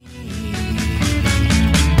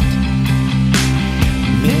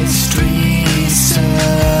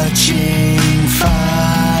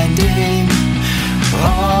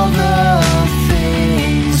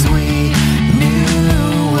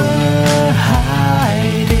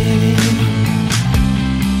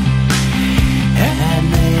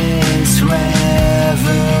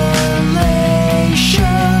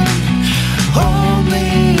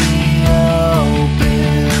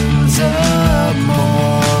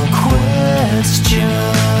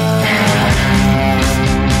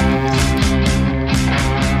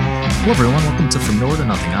Hello everyone, welcome to From Nowhere to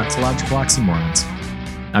Nothing, Ontological Oxymorons.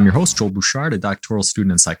 I'm your host, Joel Bouchard, a doctoral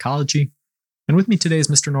student in psychology, and with me today is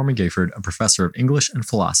Mr. Norman Gayford, a professor of English and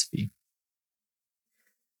philosophy.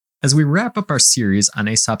 As we wrap up our series on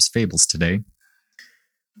Aesop's fables today,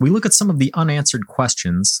 we look at some of the unanswered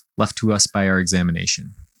questions left to us by our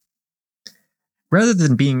examination. Rather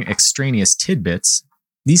than being extraneous tidbits,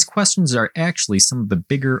 these questions are actually some of the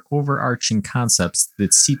bigger overarching concepts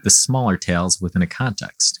that seat the smaller tales within a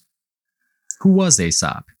context. Who was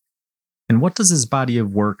Aesop? And what does his body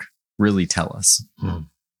of work really tell us? All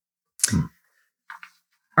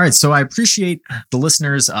right, so I appreciate the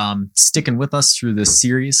listeners sticking with us through this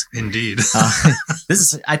series. Indeed.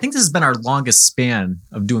 I think this has been our longest span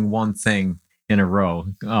of doing one thing in a row.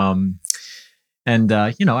 I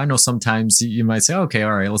know sometimes you might say, okay,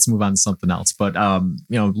 all right, let's move on to something else. But,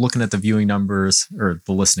 looking at the viewing numbers, or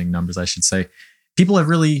the listening numbers, I should say, people have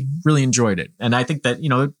really, really enjoyed it. And I think that,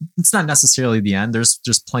 it's not necessarily the end. There's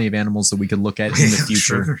just plenty of animals that we could look at in the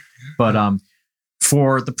future. Sure. But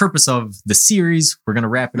for the purpose of the series, we're going to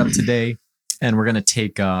wrap it up today. And we're going to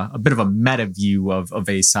take a bit of a meta view of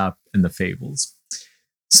Aesop and the fables.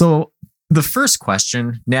 So the first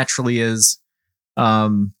question naturally is,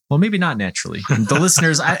 maybe not naturally. The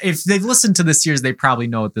listeners, if they've listened to this series, they probably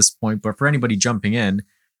know at this point. But for anybody jumping in,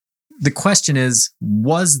 the question is,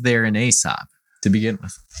 was there an Aesop to begin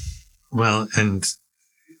with? Well, and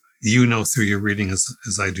through your reading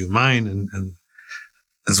as I do mine, and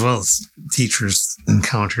as well as teachers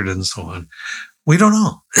encountered and so on, we don't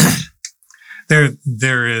know.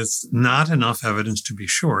 There is not enough evidence to be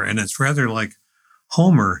sure, and it's rather like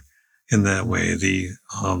Homer in that way, the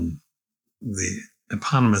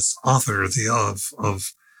eponymous author of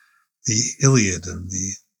the Iliad and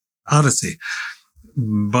the Odyssey.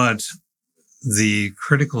 But the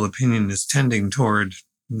critical opinion is tending toward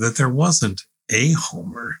that there wasn't a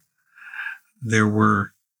Homer. There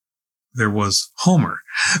was Homer,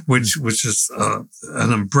 which is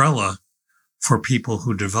an umbrella for people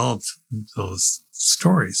who developed those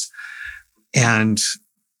stories. And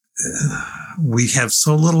we have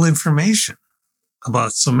so little information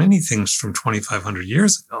about so many things from 2,500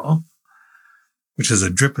 years ago, which is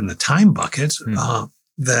a drip in the time bucket,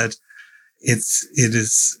 that it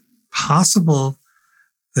is possible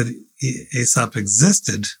that Aesop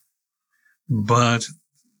existed, but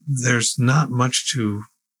there's not much to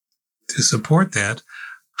support that.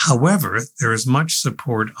 However, there is much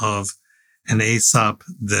support of an Aesop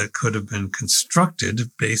that could have been constructed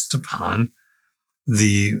based upon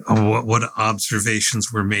what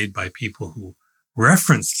observations were made by people who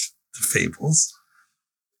referenced the fables,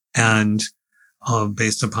 and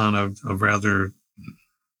based upon a rather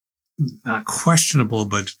not questionable,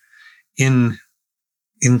 but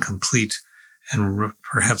incomplete and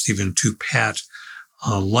perhaps even too pat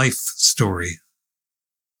life story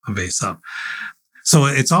of Aesop. So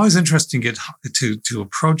it's always interesting to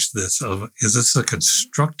approach this is this a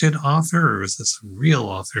constructed author or is this a real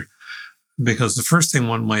author? Because the first thing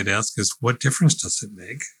one might ask is, what difference does it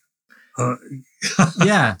make?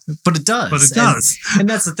 Yeah, but it does. But it does. And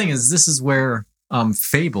that's the thing, is this is where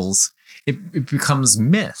fables, it becomes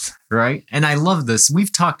myth, right? And I love this.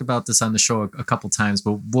 We've talked about this on the show a couple times,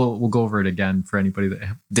 but we'll go over it again for anybody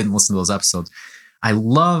that didn't listen to those episodes. I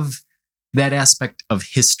love that aspect of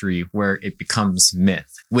history where it becomes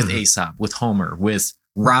myth with Aesop, with Homer, with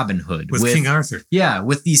Robin Hood, with King Arthur. Yeah,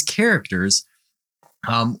 with these characters.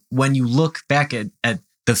 When you look back at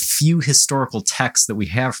the few historical texts that we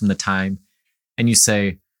have from the time, and you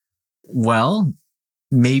say, well,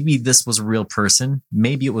 maybe this was a real person,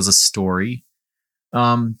 maybe it was a story,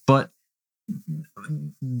 but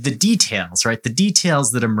the details, right? The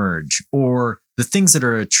details that emerge, or the things that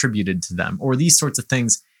are attributed to them, or these sorts of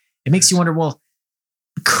things, it makes you wonder, well,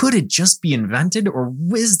 could it just be invented, or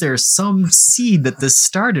was there some seed that this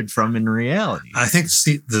started from in reality? I think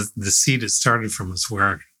the seed it started from is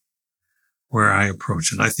where I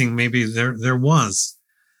approach it. I think maybe there was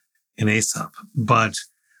an Aesop, but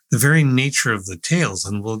the very nature of the tales,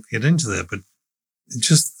 and we'll get into that, but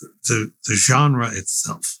just the genre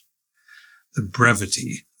itself, the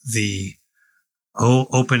brevity, the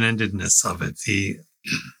open-endedness of it, the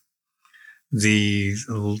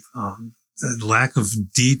lack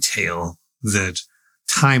of detail that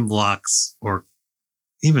time locks or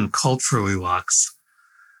even culturally locks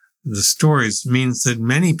the stories, means that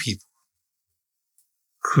many people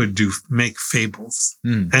could make fables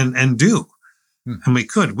and do. And we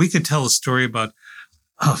could tell a story about,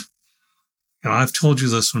 I've told you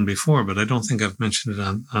this one before, but I don't think I've mentioned it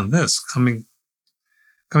on this. Coming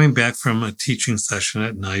back from a teaching session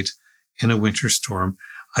at night in a winter storm,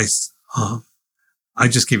 I I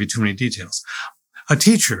just gave you too many details. A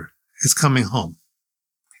teacher is coming home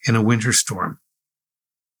in a winter storm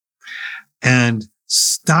and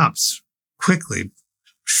stops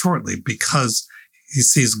shortly, because he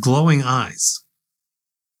sees glowing eyes,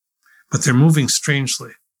 but they're moving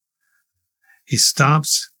strangely. He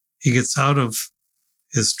stops, he gets out of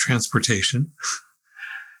his transportation,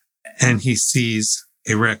 and he sees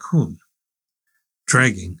a raccoon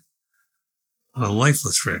dragging a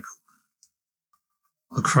lifeless raccoon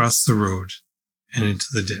across the road and into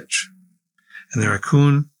the ditch. And the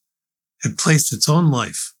raccoon had placed its own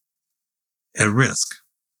life at risk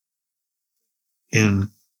in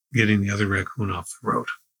getting the other raccoon off the road.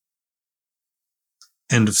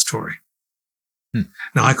 End of story.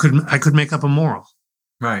 Now I could make up a moral,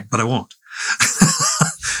 Right. but I won't.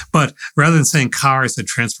 But rather than saying car, I said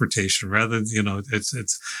transportation. Rather than,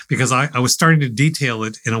 it's because I was starting to detail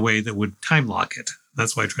it in a way that would time lock it.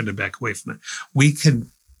 That's why I tried to back away from it. We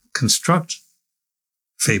can construct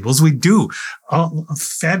fables. We do.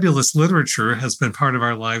 Fabulous literature has been part of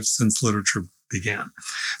our lives since literature began.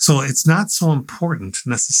 So it's not so important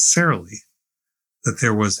necessarily that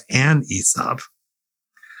there was an Aesop,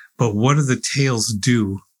 but what do the tales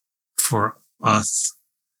do for us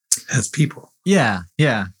as people? Yeah.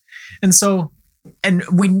 And so, and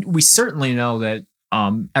we certainly know that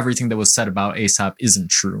everything that was said about Aesop isn't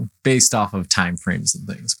true based off of time frames and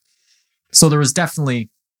things. So there was definitely,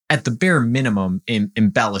 at the bare minimum,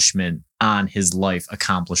 embellishment on his life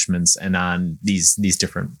accomplishments and on these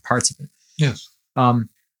different parts of it. Yes. But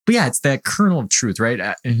yeah, it's that kernel of truth,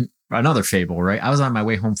 right? Another fable, right? I was on my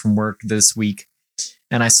way home from work this week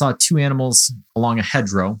and I saw two animals along a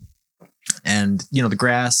hedgerow, and the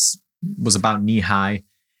grass was about knee high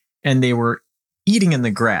and they were eating in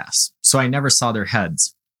the grass. So I never saw their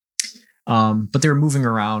heads. But they were moving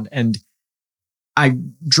around, and I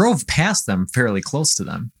drove past them fairly close to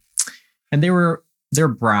them, and they're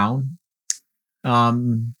brown,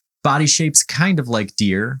 body shapes kind of like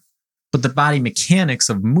deer, but the body mechanics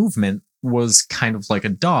of movement was kind of like a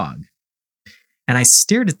dog. And I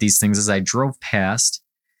stared at these things as I drove past,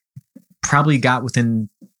 probably got within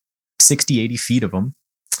 60, 80 feet of them.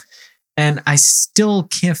 And I still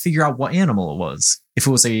can't figure out what animal it was. If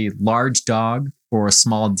it was a large dog or a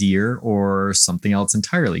small deer or something else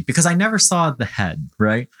entirely, because I never saw the head,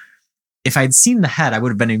 right? If I'd seen the head, I would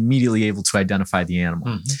have been immediately able to identify the animal.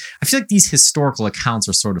 Mm-hmm. I feel like these historical accounts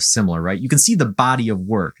are sort of similar, right? You can see the body of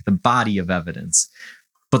work, the body of evidence,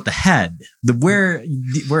 but the head, where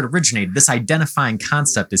it originated, this identifying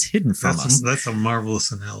concept is hidden from us. That's a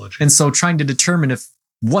marvelous analogy. And so trying to determine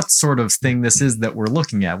what sort of thing this is that we're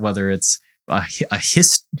looking at, whether it's a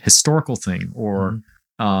historical thing or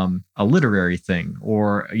a literary thing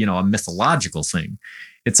or a mythological thing,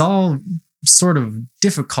 it's all sort of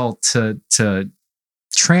difficult to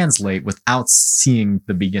translate without seeing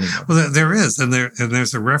the beginning of it. Well, there is, and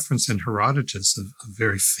there's a reference in Herodotus, a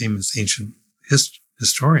very famous ancient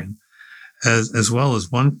historian, as well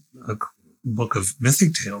as one book of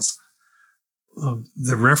mythic tales.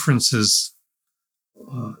 The references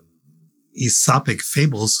Aesopic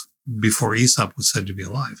fables before Aesop was said to be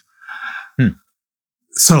alive.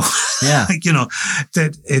 So, yeah,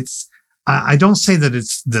 that it's. I don't say that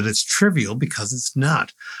it's trivial, because it's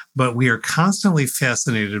not, but we are constantly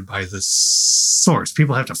fascinated by the source.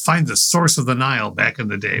 People have to find the source of the Nile back in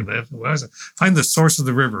the day. Find the source of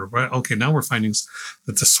the river. Okay, now we're finding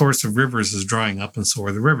that the source of rivers is drying up, and so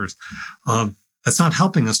are the rivers. That's not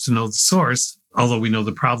helping us to know the source, although we know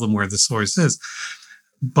the problem where the source is.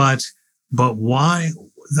 But why?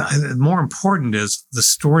 More important is the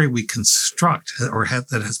story we construct,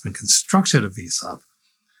 that has been constructed of Aesop.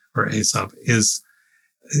 Or Aesop is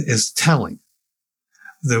telling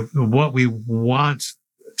what we want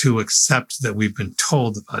to accept that we've been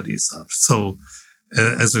told about Aesop. So,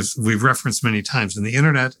 as we've referenced many times in the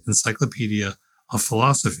Internet Encyclopedia of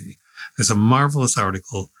Philosophy, there's a marvelous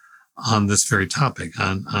article on this very topic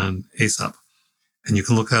on Aesop, and you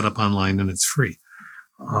can look that up online, and it's free.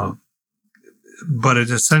 But it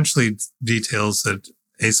essentially details that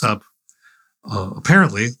Aesop,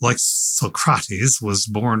 apparently, like Socrates, was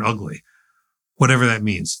born ugly, whatever that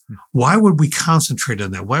means. Why would we concentrate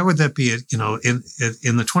on that? Why would that be? In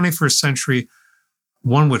the 21st century,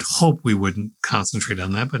 one would hope we wouldn't concentrate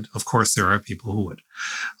on that, but of course there are people who would.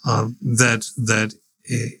 That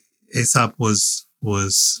Aesop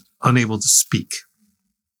was unable to speak.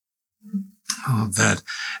 That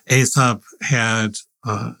Aesop had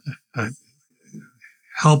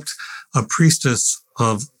helped a priestess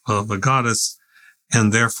of a goddess,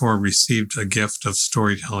 and therefore received a gift of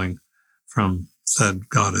storytelling from said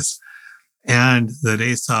goddess, and that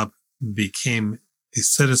Aesop became a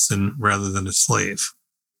citizen rather than a slave.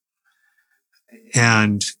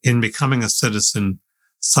 And in becoming a citizen,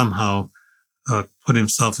 somehow put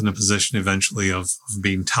himself in a position eventually of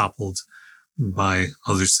being toppled by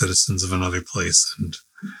other citizens of another place.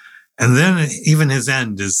 And then even his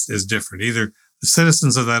end is different. Either the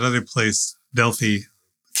citizens of that other place, Delphi,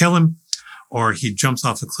 kill him, or he jumps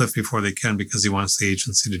off the cliff before they can because he wants the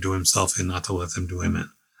agency to do himself in, not to let them do him in.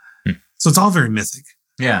 So it's all very mythic.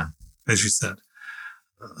 Yeah. As you said.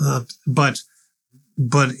 But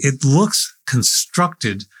it looks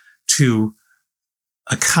constructed to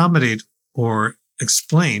accommodate or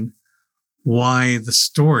explain why the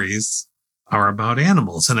stories are about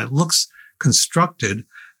animals. And it looks constructed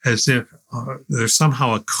as if there's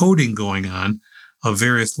somehow a coding going on of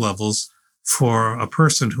various levels for a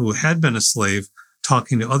person who had been a slave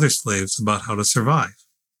talking to other slaves about how to survive.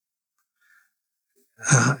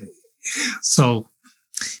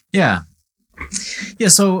 Yeah.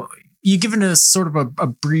 So you've given us sort of a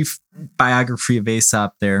brief biography of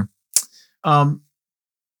Aesop there.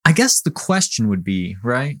 I guess the question would be,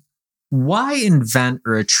 right? Why invent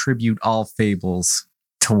or attribute all fables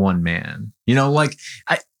to one man?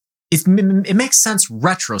 It makes sense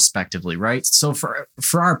retrospectively, right? So for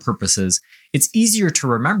our purposes, it's easier to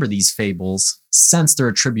remember these fables since they're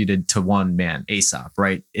attributed to one man, Aesop,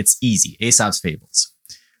 right? It's easy, Aesop's fables.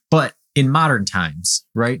 But in modern times,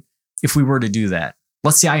 right? If we were to do that,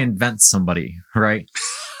 let's say I invent somebody, right?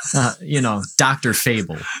 Dr.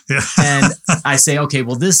 Fable. Yeah. And I say, okay,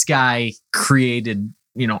 well, this guy created,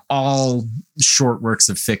 all short works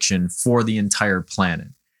of fiction for the entire planet.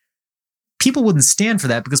 People wouldn't stand for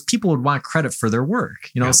that because people would want credit for their work.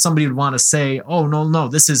 Somebody would want to say, oh, no,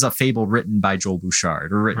 this is a fable written by Joel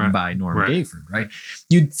Bouchard or written by Norm Gayford, right?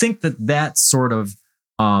 You'd think that sort of,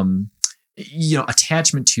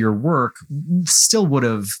 attachment to your work still would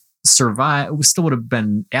have survived, still would have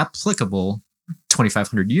been applicable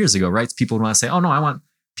 2,500 years ago, right? People would want to say, oh, no, I want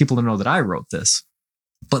people to know that I wrote this.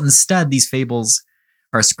 But instead, these fables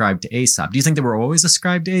are ascribed to Aesop. Do you think they were always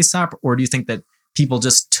ascribed to Aesop? Or do you think that people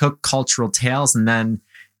just took cultural tales and then,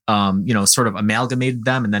 sort of amalgamated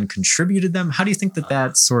them and then contributed them? How do you think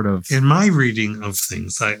that sort of... In my reading of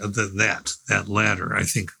things, that latter, I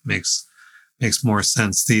think makes more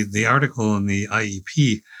sense. The article in the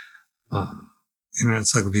IEP, Internet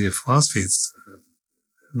Encyclopedia of Philosophy,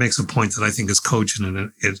 makes a point that I think is cogent,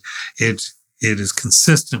 and it is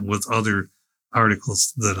consistent with other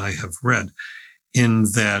articles that I have read, in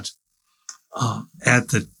that at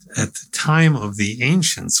the time of the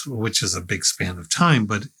ancients, which is a big span of time,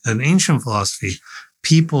 but in ancient philosophy,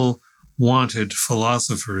 people wanted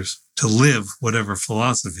philosophers to live whatever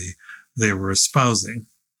philosophy they were espousing.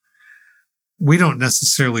 We don't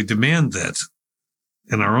necessarily demand that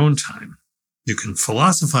in our own time. You can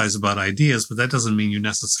philosophize about ideas, but that doesn't mean you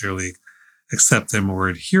necessarily accept them or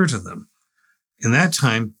adhere to them. In that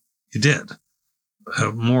time, you did,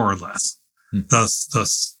 more or less.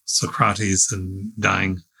 Thus Socrates and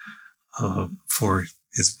dying for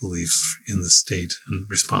his beliefs in the state and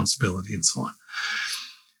responsibility and so on.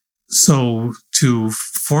 So to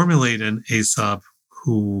formulate an Aesop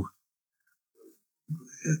who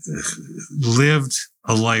lived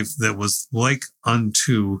a life that was like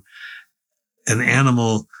unto an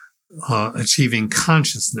animal achieving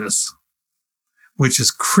consciousness, which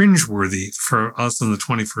is cringeworthy for us in the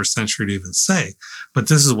 21st century to even say, but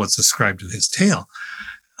this is what's ascribed to his tale,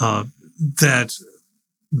 that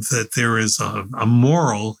there is a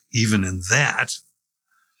moral even in that,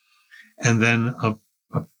 and then a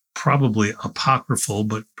probably apocryphal,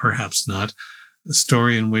 but perhaps not, a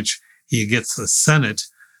story in which he gets the Senate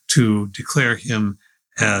to declare him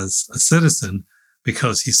as a citizen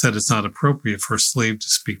because he said it's not appropriate for a slave to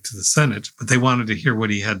speak to the Senate, but they wanted to hear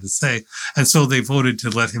what he had to say. And so they voted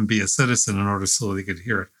to let him be a citizen in order so they could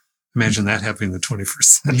hear it. Imagine that happening in the 21st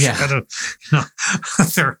century. Yeah.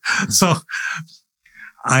 So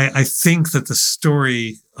I think that the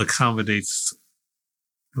story accommodates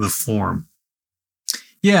the form.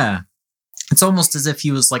 Yeah. It's almost as if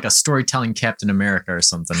he was like a storytelling Captain America or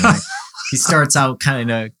something, right? He starts out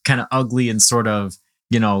kind of ugly and sort of,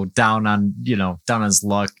 down on his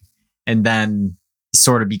luck. And then he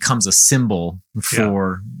sort of becomes a symbol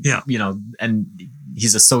for, and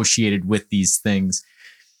he's associated with these things.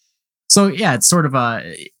 So yeah, it's sort of a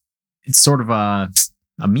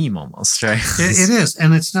meme almost, right? It is.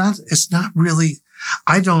 And it's not really,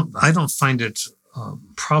 I don't find it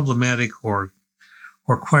problematic or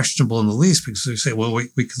questionable in the least, because we say, well,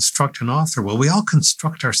 we construct an author. Well, we all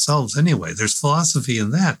construct ourselves anyway. There's philosophy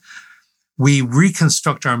in that. We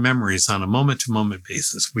reconstruct our memories on a moment-to-moment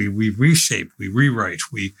basis. We reshape, we rewrite.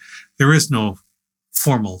 There is no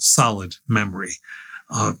formal, solid memory.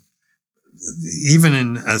 Even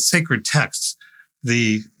in sacred texts,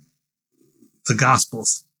 the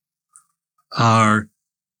Gospels are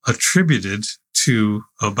attributed to,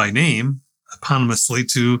 by name, eponymously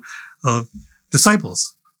to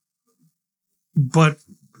disciples. But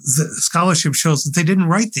the scholarship shows that they didn't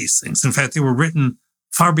write these things. In fact, they were written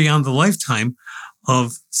far beyond the lifetime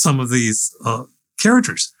of some of these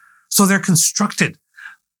characters. So they're constructed.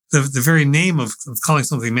 The very name of calling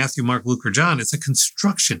something Matthew, Mark, Luke, or John, it's a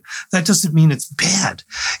construction. That doesn't mean it's bad.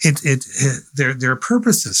 There are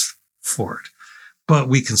purposes for it. But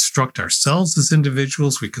we construct ourselves as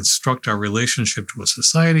individuals. We construct our relationship to a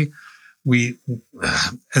society.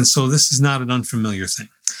 And so this is not an unfamiliar thing.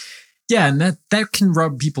 Yeah, and that can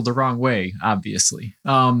rub people the wrong way, obviously.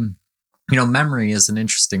 Memory is an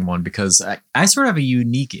interesting one because I sort of have a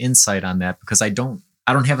unique insight on that because I don't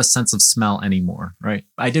have a sense of smell anymore, right?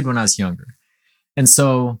 I did when I was younger. And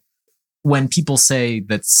so when people say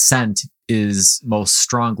that scent is most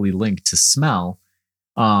strongly linked to smell,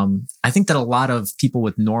 I think that a lot of people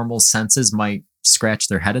with normal senses might scratch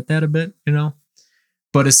their head at that a bit,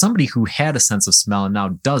 But as somebody who had a sense of smell and now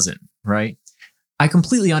doesn't, right? I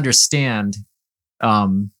completely understand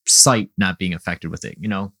sight not being affected with it,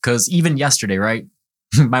 because even yesterday, right?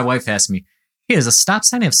 My wife asked me, hey, does a stop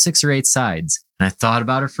sign have 6 or 8 sides? And I thought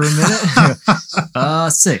about it for a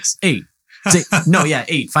minute. 6, 8.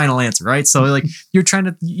 8, final answer, right? So like you're trying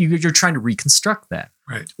to reconstruct that.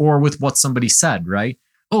 Right. Or with what somebody said, right?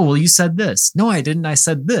 Oh, well, you said this. No, I didn't. I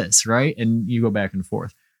said this, right? And you go back and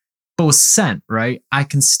forth. But with scent, right? I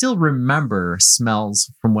can still remember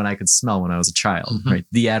smells from when I could smell when I was a child, right?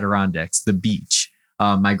 The Adirondacks, the beach,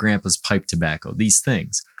 my grandpa's pipe tobacco, these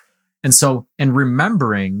things. And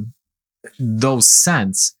remembering those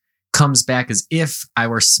scents comes back as if I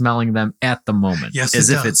were smelling them at the moment, as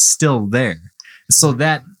if it's still there. So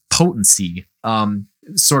that potency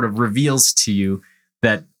sort of reveals to you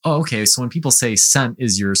that, oh, okay, so when people say scent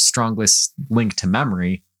is your strongest link to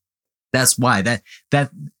memory, that's why that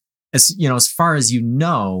as far as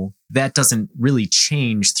that doesn't really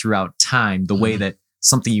change throughout time the way that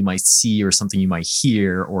something you might see or something you might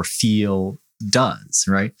hear or feel does,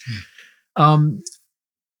 right? And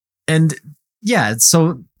yeah,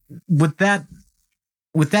 so with that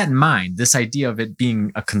in mind, this idea of it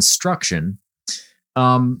being a construction,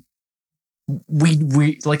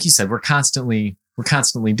 we like you said, we're constantly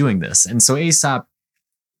doing this. And so Aesop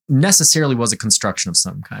necessarily was a construction of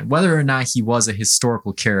some kind, whether or not he was a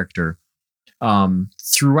historical character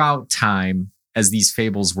throughout time. As these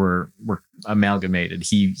fables were amalgamated,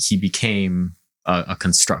 he became a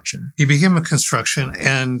construction. He became a construction,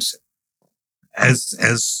 and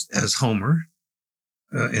as Homer,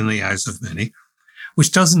 in the eyes of many,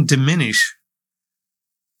 which doesn't diminish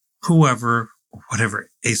whatever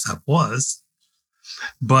Aesop was,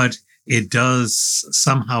 but it does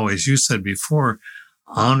somehow, as you said before,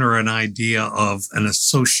 honor an idea of an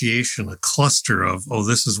association, a cluster of, oh,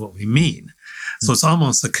 this is what we mean. So it's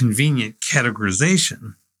almost a convenient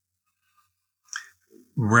categorization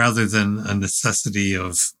rather than a necessity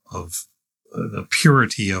of the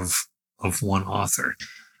purity of one author.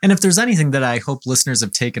 And if there's anything that I hope listeners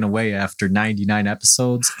have taken away after 99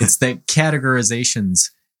 episodes, it's that categorizations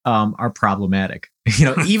are problematic.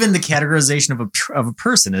 Even the categorization of a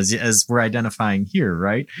person as we're identifying here,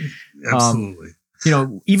 right? Absolutely.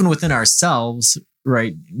 Even within ourselves,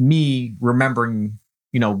 right? Me remembering,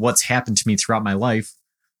 what's happened to me throughout my life,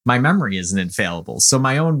 my memory isn't infallible. So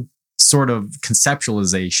my own sort of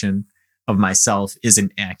conceptualization of myself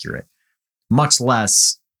isn't accurate, much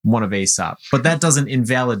less one of Aesop. But that doesn't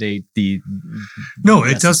invalidate No,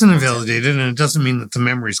 it doesn't invalidate it, and it doesn't mean that the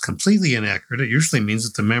memory is completely inaccurate. It usually means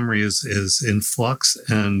that the memory is in flux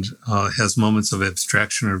and has moments of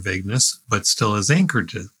abstraction or vagueness, but still is anchored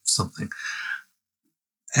to something.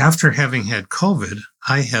 After having had COVID,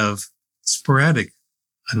 I have sporadic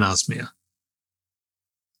anosmia.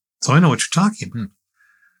 So I know what you're talking about.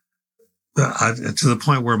 To the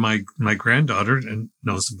point where my granddaughter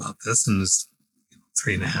knows about this and is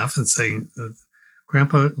 3.5 and saying,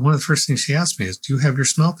 Grandpa, one of the first things she asked me is, do you have your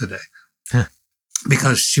smell today?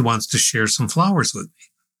 Because she wants to share some flowers with me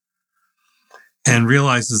and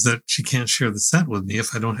realizes that she can't share the scent with me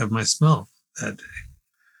if I don't have my smell that day.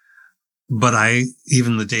 But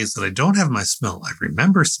even the days that I don't have my smell, I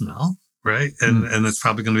remember smell, right? And it's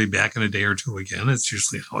probably going to be back in a day or two again. It's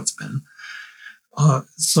usually how it's been.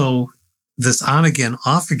 So this on again,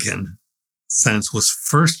 off again sense was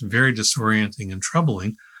first very disorienting and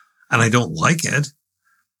troubling, and I don't like it,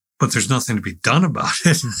 but there's nothing to be done about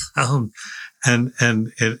it. And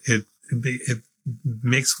it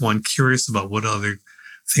makes one curious about what other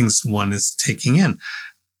things one is taking in.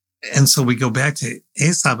 And so we go back to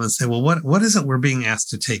Aesop and say, well, what is it we're being asked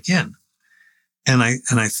to take in? And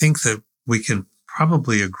I think that we can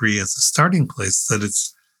probably agree as a starting place that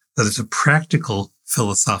it's a practical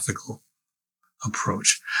philosophical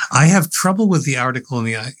approach. I have trouble with the article in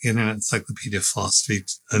the Internet Encyclopedia of Philosophy,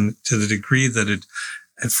 and to the degree that it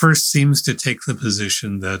at first seems to take the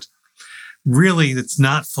position that really it's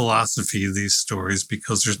not philosophy, these stories,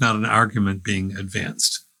 because there's not an argument being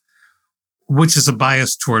advanced, which is a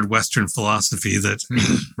bias toward Western philosophy that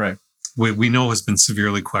right. we know has been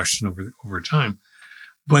severely questioned over time,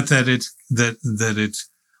 but that it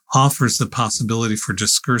offers the possibility for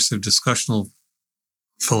discursive, discussional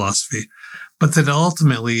philosophy, but that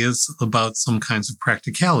ultimately is about some kinds of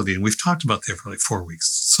practicality. And we've talked about that for like 4 weeks.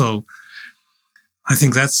 So I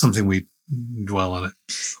think that's something we dwell on it.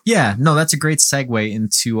 Yeah, no, that's a great segue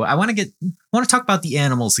into, I want to talk about the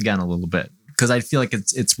animals again a little bit, because I feel like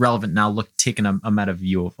it's relevant now, taking a meta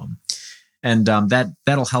view of them. And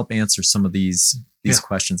that'll help answer some of these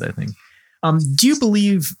questions, I think. Do you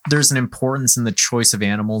believe there's an importance in the choice of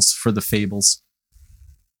animals for the fables?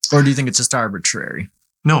 Or do you think it's just arbitrary?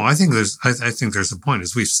 No, I think there's a point.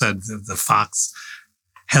 As we've said, the fox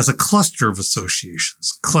has a cluster of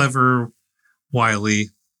associations: clever,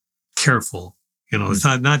 wily, careful. It's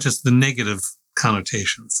not just the negative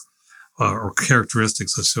connotations or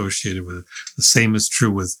characteristics associated with it. The same is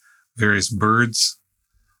true with various birds.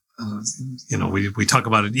 We talk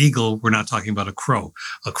about an eagle. We're not talking about a crow.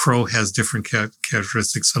 A crow has different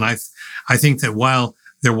characteristics. And I think that while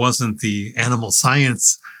there wasn't the animal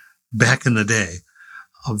science back in the day,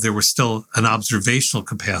 there was still an observational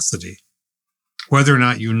capacity. Whether or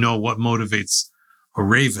not you know what motivates a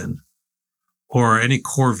raven or any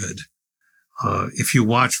corvid, if you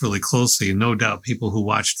watch really closely, and no doubt people who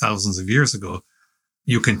watched thousands of years ago,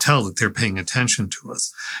 you can tell that they're paying attention to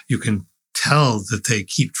us. You can tell that they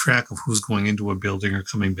keep track of who's going into a building or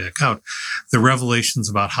coming back out. The revelations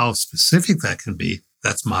about how specific that can be,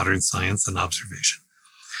 that's modern science and observation.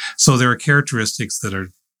 So there are characteristics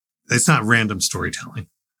it's not random storytelling.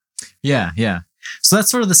 Yeah. So that's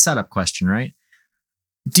sort of the setup question, right?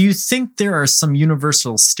 Do you think there are some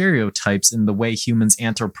universal stereotypes in the way humans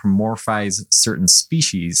anthropomorphize certain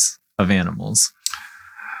species of animals?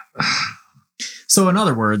 So in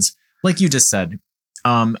other words, like you just said,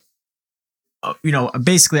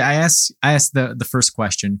 basically I asked the first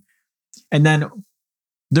question, and then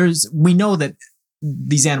we know that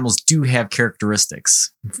these animals do have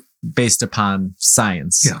characteristics based upon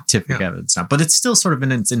scientific evidence now, but it's still sort of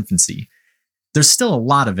in its infancy. There's still a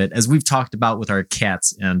lot of it, as we've talked about with our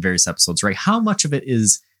cats in various episodes, right? How much of it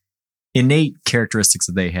is innate characteristics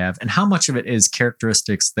that they have, and how much of it is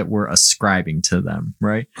characteristics that we're ascribing to them,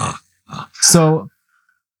 right? So,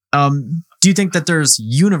 do you think that there's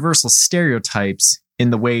universal stereotypes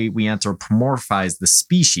in the way we anthropomorphize the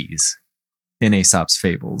species in Aesop's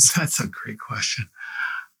fables? That's a great question.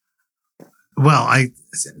 Well,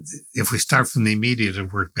 if we start from the immediate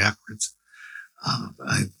and work backwards,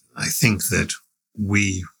 I think that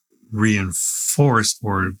we reinforce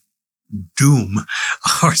or doom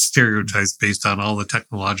our stereotypes based on all the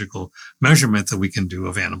technological measurement that we can do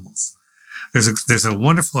of animals. There's a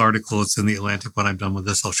wonderful article. It's in the Atlantic. When I'm done with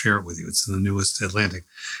this, I'll share it with you. It's in the newest Atlantic.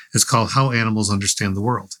 It's called "How Animals Understand the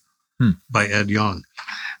World" by Ed Yong.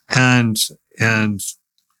 And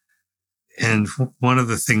one of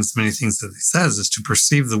the many things that he says is to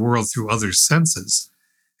perceive the world through other senses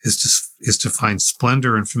is to find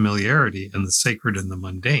splendor and familiarity in the sacred and the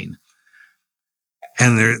mundane.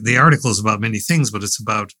 And the article is about many things, but it's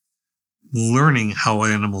about learning how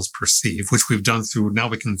animals perceive, which we've done through, now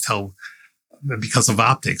we can tell because of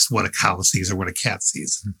optics what a cow sees or what a cat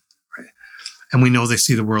sees. Right? And we know they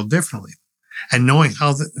see the world differently. And knowing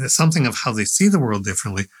something of how they see the world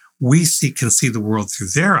differently, we can see the world through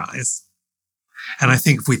their eyes. And I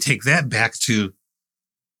think if we take that back to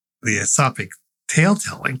the Aesopic tale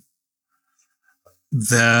telling,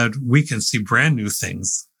 that we can see brand new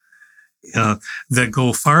things that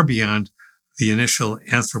go far beyond the initial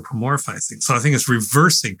anthropomorphizing. So I think it's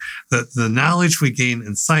reversing the knowledge we gain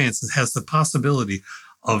in science. It has the possibility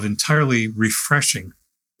of entirely refreshing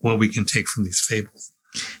what we can take from these fables.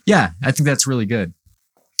 Yeah, I think that's really good.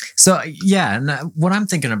 So yeah, and what I'm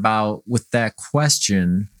thinking about with that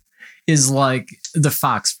question is like the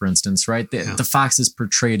fox, for instance, right? The fox is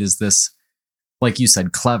portrayed as this, like you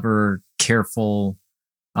said, clever, careful,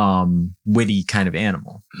 witty kind of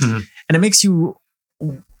animal. Mm-hmm. And it makes you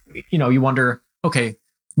wonder, okay,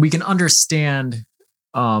 we can understand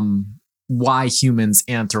why humans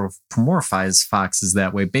anthropomorphize foxes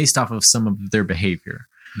that way based off of some of their behavior.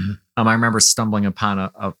 Mhm. I remember stumbling upon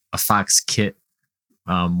a fox kit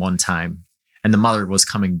one time, and the mother was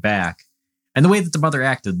coming back. And the way that the mother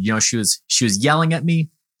acted, she was yelling at me,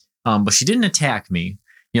 but she didn't attack me.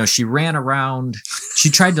 She ran around. She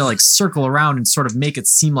tried to like circle around and sort of make it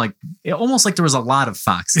seem like almost like there was a lot of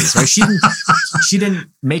foxes, right? She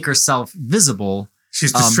didn't make herself visible.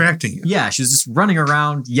 She's distracting you. Yeah, she was just running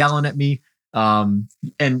around, yelling at me, and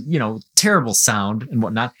terrible sound and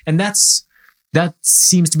whatnot. And that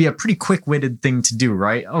seems to be a pretty quick-witted thing to do,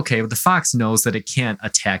 right? Okay, well, the fox knows that it can't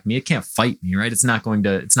attack me, it can't fight me, right? It's not going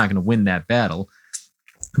to win that battle.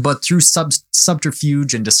 But through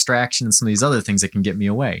subterfuge and distraction and some of these other things, it can get me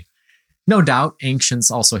away. No doubt, ancients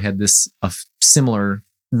also had this similar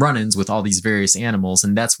run-ins with all these various animals,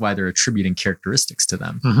 and that's why they're attributing characteristics to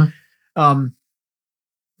them. Mm-hmm.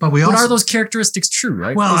 But are those characteristics true,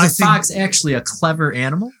 right? Well, is a fox actually a clever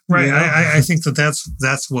animal? Right. I think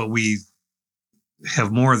that's what we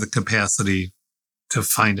have more of the capacity to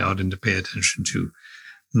find out and to pay attention to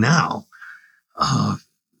now.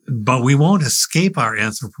 But we won't escape our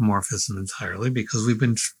anthropomorphism entirely because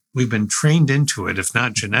we've been trained into it, if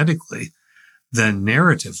not genetically, then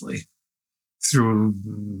narratively, through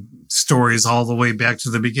stories all the way back to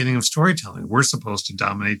the beginning of storytelling. We're supposed to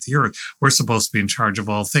dominate the earth. We're supposed to be in charge of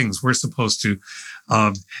all things. We're supposed to,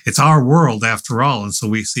 it's our world after all. And so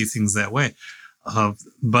we see things that way.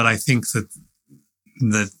 But I think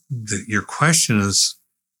that your question is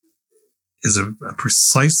a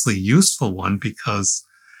precisely useful one, because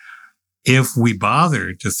if we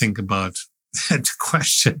bother to think about that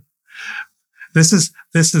question, this is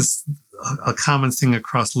a common thing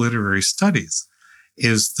across literary studies,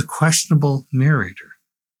 is the questionable narrator.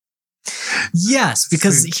 Yes,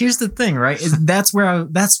 because here's the thing, right? That's where I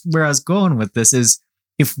was going with this, is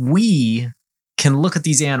if we can look at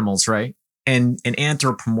these animals, right, and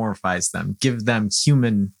anthropomorphize them, give them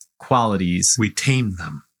human qualities. We tame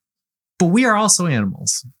them. But we are also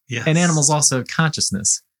animals. Yes. And animals also have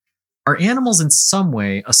consciousness. Are animals in some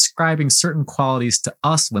way ascribing certain qualities to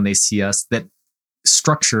us when they see us that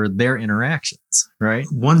structure their interactions, right?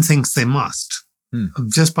 One thinks they must.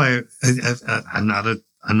 Just by, I'm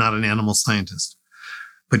not an animal scientist,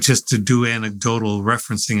 but just to do anecdotal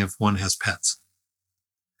referencing if one has pets.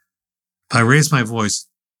 I raise my voice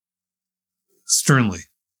sternly.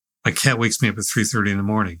 My cat wakes me up at 3:30 in the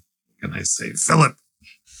morning, and I say, "Philip."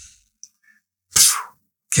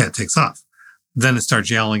 Cat takes off. Then it starts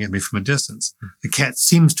yelling at me from a distance. The cat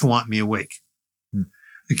seems to want me awake.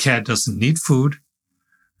 The cat doesn't need food,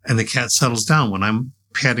 and the cat settles down when I'm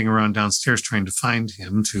padding around downstairs trying to find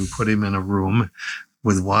him to put him in a room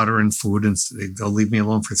with water and food, and they'll leave me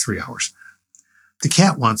alone for 3 hours. The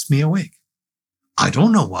cat wants me awake. I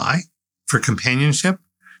don't know why. For companionship,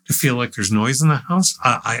 to feel like there's noise in the house.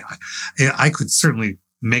 I could certainly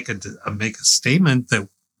make a statement that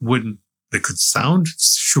could sound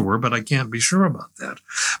sure, but I can't be sure about that.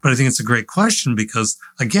 But I think it's a great question because,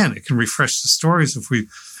 again, it can refresh the stories if we.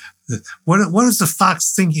 What is the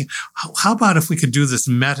fox thinking? How about if we could do this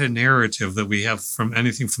meta narrative that we have from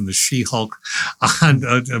anything from the She-Hulk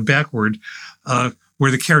on backward,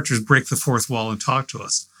 where the characters break the fourth wall and talk to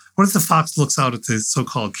us? What if the fox looks out at the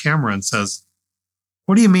so-called camera and says,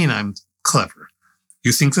 "What do you mean I'm clever?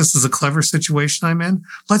 You think this is a clever situation I'm in?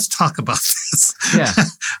 Let's talk about this."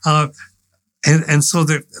 Yeah. And so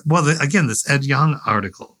again, this Ed Yong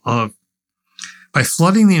article, by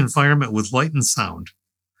flooding the environment with light and sound,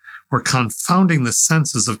 we're confounding the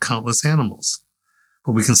senses of countless animals,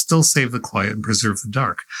 but we can still save the quiet and preserve the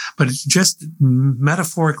dark. But it's just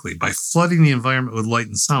metaphorically, by flooding the environment with light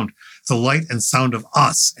and sound, the light and sound of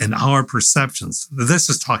us and our perceptions. This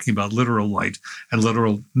is talking about literal light and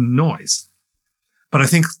literal noise. But I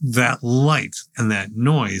think that light and that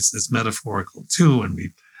noise is metaphorical too, and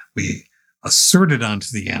we assert it onto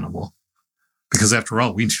the animal. Because after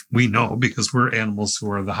all, we know, because we're animals who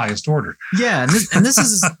are the highest order. Yeah, and this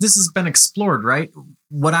has been explored, right?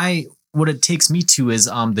 What it takes me to is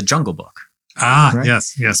the Jungle Book. Right?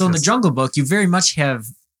 Yes. So in the Jungle Book, you very much have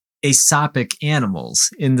aesopic animals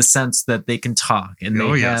in the sense that they can talk and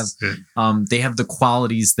they have the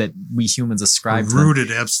qualities that we humans ascribe to them.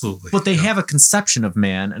 Rooted, absolutely. But they have a conception of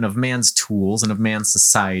man and of man's tools and of man's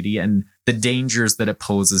society and the dangers that it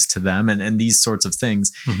poses to them and these sorts of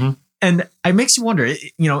things. Mm-hmm. And it makes you wonder,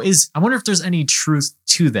 I wonder if there's any truth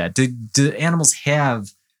to that. Do animals have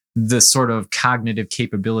the sort of cognitive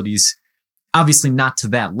capabilities? Obviously not to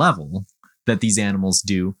that level that these animals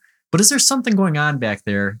do, but is there something going on back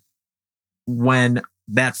there when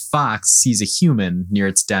that fox sees a human near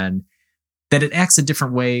its den that it acts a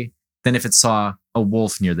different way than if it saw a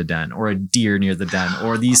wolf near the den or a deer near the den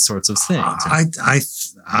or these sorts of things.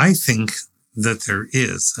 I think that there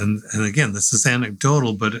is, and again, this is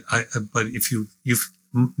anecdotal, but if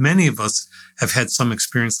many of us have had some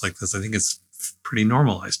experience like this. I think it's pretty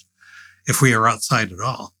normalized if we are outside at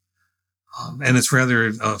all, and it's rather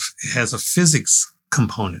it has a physics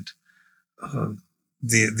component.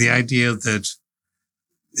 The idea that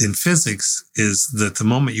in physics is that the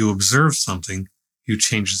moment you observe something, you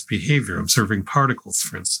change its behavior. Observing particles,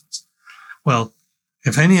 for instance. Well,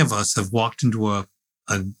 if any of us have walked into a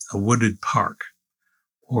wooded park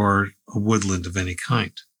or a woodland of any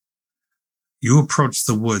kind, you approach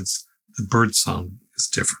the woods, the bird song is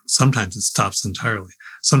different. Sometimes it stops entirely.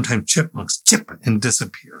 Sometimes chipmunks chip and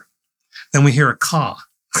disappear. Then we hear a caw.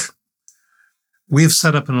 We have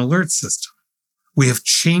set up an alert system. We have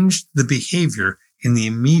changed the behavior in the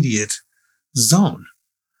immediate zone.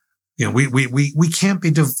 You know, we can't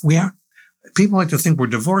be, people like to think we're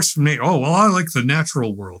divorced from nature. Oh, well, I like the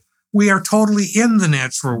natural world. We are totally in the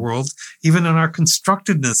natural world, even in our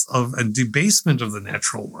constructedness of a debasement of the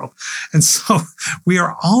natural world. And so we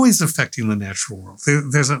are always affecting the natural world.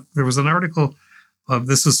 There was an article,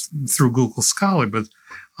 this is through Google Scholar, but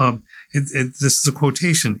this is a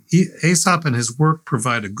quotation. Aesop and his work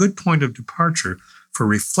provide a good point of departure for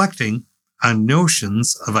reflecting on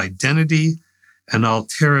notions of identity and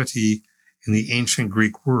alterity in the ancient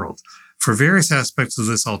Greek world. For various aspects of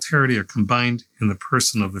this alterity are combined in the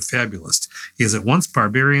person of the fabulist. He is at once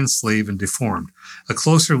barbarian, slave, and deformed. A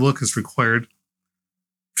closer look is required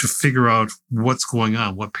to figure out what's going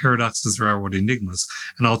on, what paradoxes there are, what enigmas.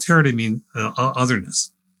 And alterity means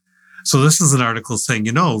otherness. So this is an article saying,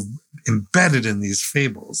 embedded in these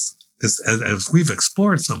fables, as we've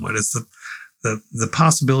explored somewhat, is the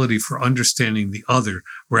possibility for understanding the other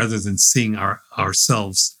rather than seeing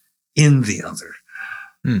ourselves in the other.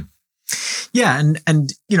 Yeah,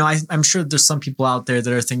 and I'm sure there's some people out there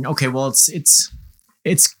that are thinking, okay, well, it's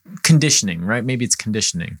conditioning, right? Maybe it's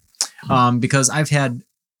conditioning, because I've had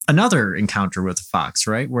another encounter with a fox,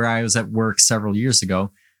 right, where I was at work several years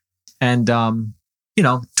ago, and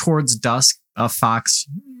towards dusk, a fox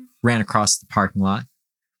ran across the parking lot,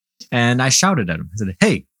 and I shouted at him. I said,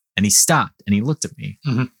 "Hey!" And he stopped and he looked at me.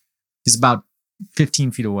 Mm-hmm. He's about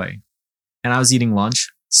 15 feet away, and I was eating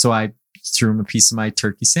lunch, so I threw him a piece of my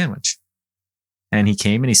turkey sandwich. And he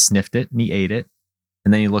came and he sniffed it and he ate it.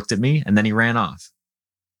 And then he looked at me and then he ran off.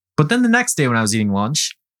 But then the next day when I was eating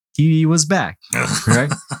lunch, he was back.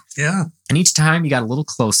 Right? Yeah. And each time he got a little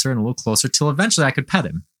closer and a little closer till eventually I could pet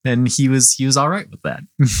him. And he was all right with that,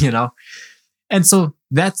 And so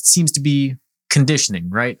that seems to be conditioning,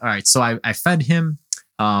 right? All right. So I fed him.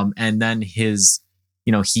 And then his,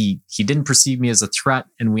 he didn't perceive me as a threat.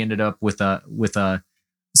 And we ended up with a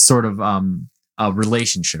sort of, a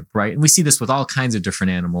relationship, right? And we see this with all kinds of different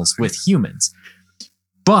animals, with humans.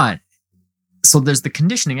 But so there's the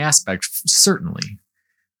conditioning aspect, certainly,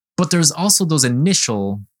 but there's also those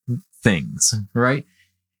initial things, right?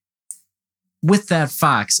 With that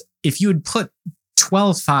fox, if you had put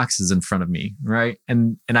 12 foxes in front of me, right?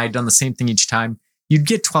 And I'd done the same thing each time, you'd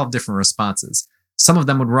get 12 different responses. Some of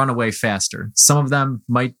them would run away faster. Some of them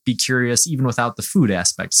might be curious even without the food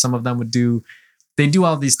aspect. Some of them would do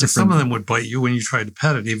all these different... Some of them would bite you when you tried to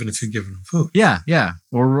pet it, even if you give them food. Yeah.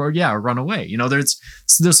 Or run away. There's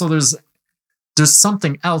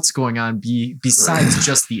something else going on besides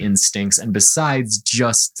just the instincts and besides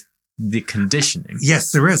just the conditioning.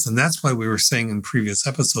 Yes, there is. And that's why we were saying in previous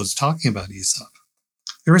episodes talking about Aesop.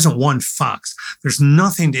 There isn't one fox. There's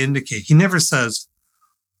nothing to indicate. He never says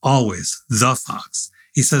always the fox.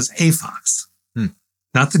 He says a fox.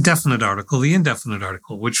 Not the definite article, the indefinite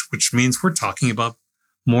article, which means we're talking about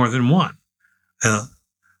more than one.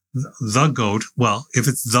 The goat, well, if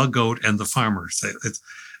it's the goat and the farmer,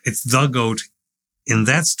 it's the goat in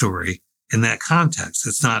that story, in that context.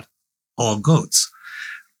 It's not all goats.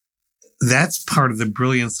 That's part of the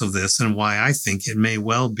brilliance of this and why I think it may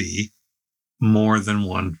well be more than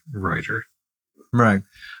one writer. Right.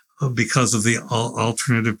 Because of the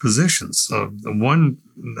alternative positions. One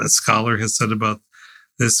scholar has said about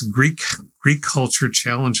this, Greek culture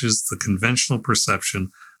challenges the conventional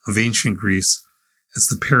perception of ancient Greece as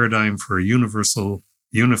the paradigm for a universal,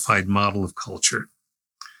 unified model of culture.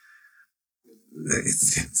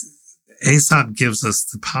 Aesop gives us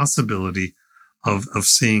the possibility of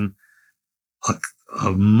seeing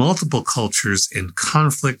multiple cultures in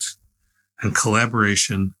conflict and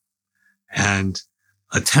collaboration and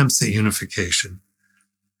attempts at unification,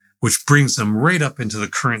 which brings them right up into the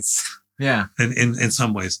current. Yeah. In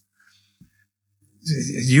some ways.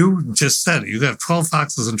 You just said it. You got 12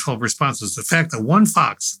 foxes and 12 responses. The fact that one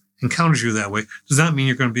fox encounters you that way does not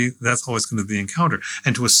mean that's always going to be the encounter.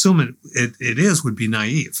 And to assume it is would be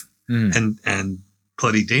naive and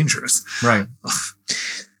bloody dangerous. Right.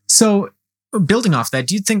 So building off that,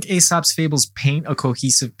 do you think Aesop's fables paint a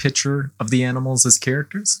cohesive picture of the animals as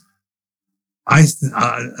characters?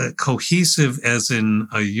 Cohesive as in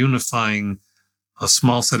a unifying a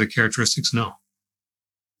small set of characteristics? No.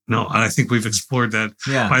 I think we've explored that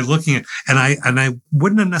by looking at, and I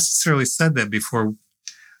wouldn't have necessarily said that before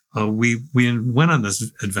we went on this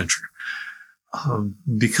adventure,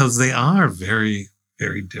 because they are very,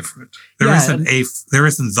 very different. There isn't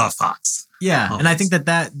the fox. Yeah, always. And I think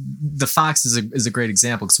that the fox is a great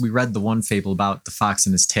example, because we read the one fable about the fox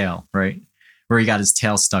and his tail, right? Where he got his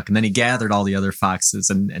tail stuck, and then he gathered all the other foxes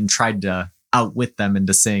and tried to outwit them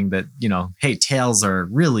into saying that, hey, tails are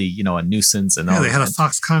really, a nuisance. And they had a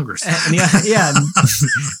fox congress. And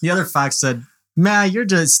the other fox said, "Man, you're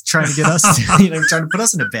just trying to get us, trying to put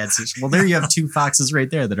us in a bad situation." Well, there you have two foxes right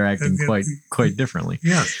there that are acting quite differently.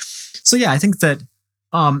 Yeah. So yeah, I think that,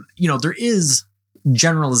 there is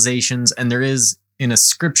generalizations and there is an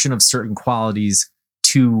ascription of certain qualities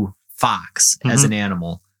to fox as an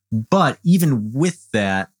animal. But even with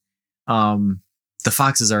that, the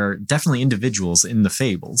foxes are definitely individuals in the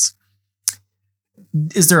fables.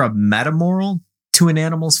 Is there a meta-moral to an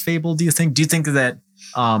animal's fable, do you think? Do you think that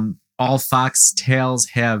all fox tales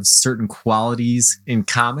have certain qualities in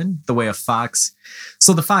common, the way a fox...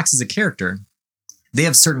 So the fox is a character. They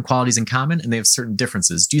have certain qualities in common and they have certain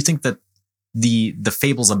differences. Do you think that the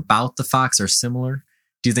fables about the fox are similar?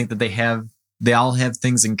 Do you think that they all have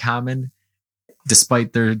things in common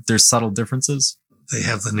despite their subtle differences? They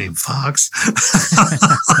have the name Fox,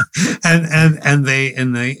 and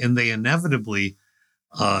they inevitably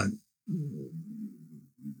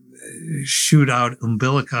shoot out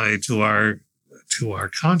umbilici to our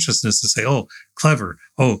consciousness to say, "Oh, clever!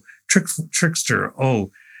 Oh, trickster!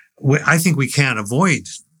 Oh." I think we can't avoid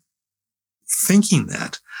thinking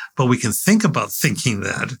that, but we can think about thinking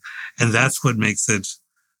that, and that's what makes it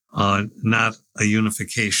not a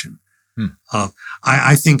unification.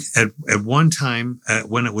 I think at one time,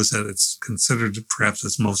 when it was at its considered perhaps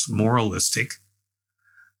its most moralistic,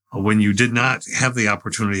 when you did not have the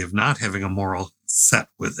opportunity of not having a moral set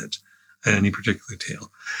with it at any particular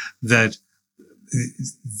tale, that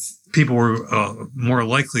people were more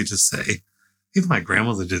likely to say, even my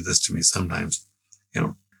grandmother did this to me sometimes,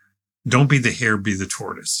 don't be the hare, be the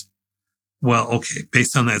tortoise. Well, okay,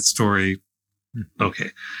 based on that story,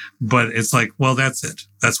 okay. But it's like, well, that's it.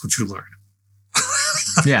 That's what you learn.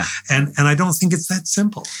 Yeah. And I don't think it's that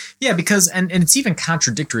simple. Yeah, because, and it's even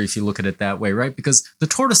contradictory if you look at it that way, right? Because the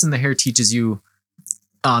tortoise and the hare teaches you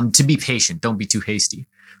to be patient. Don't be too hasty.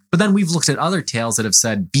 But then we've looked at other tales that have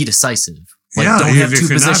said, be decisive. Like, don't have two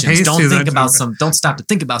positions. Hasty, don't think about don't stop to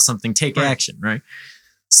think about something. Take action, right?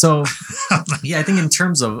 So, yeah, I think in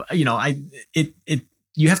terms of, you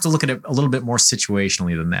have to look at it a little bit more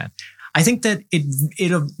situationally than that. I think that it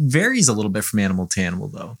varies a little bit from animal to animal,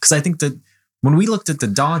 though, because I think that when we looked at the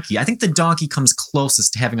donkey, I think the donkey comes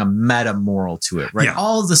closest to having a meta moral to it, right? Yeah.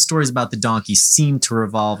 All of the stories about the donkey seem to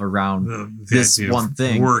revolve around this one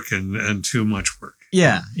thing. Work and too much work.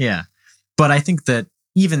 Yeah, yeah. But I think that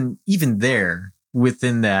even there,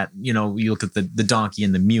 within that, you look at the donkey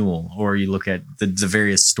and the mule, or you look at the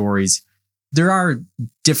various stories, there are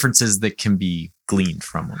differences that can be gleaned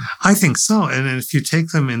from them. I think so. And if you take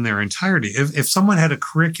them in their entirety, if someone had a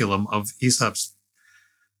curriculum of Aesop's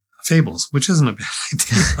fables, which isn't a bad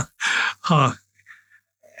idea,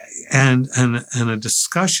 and a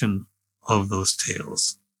discussion of those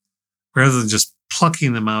tales, rather than just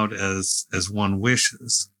plucking them out as one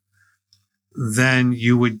wishes, then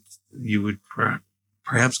you would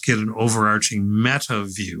perhaps get an overarching meta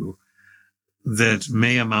view that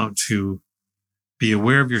may amount to be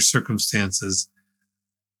aware of your circumstances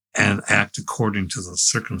and act according to those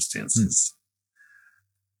circumstances.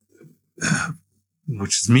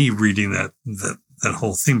 Which is me reading that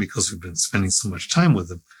whole thing because we've been spending so much time with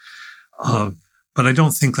them. But I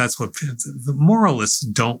don't think that's what the moralists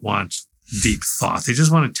don't want. Deep thought. They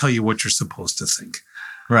just want to tell you what you're supposed to think.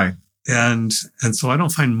 Right. And so I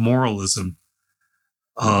don't find moralism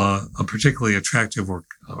a particularly attractive or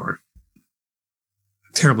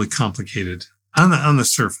terribly complicated on the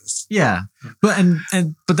surface. Yeah. But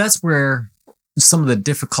that's where some of the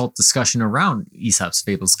difficult discussion around Aesop's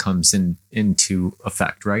fables comes into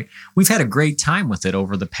effect, right? We've had a great time with it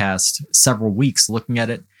over the past several weeks, looking at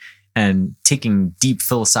it and taking deep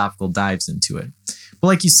philosophical dives into it. But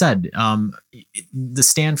like you said, the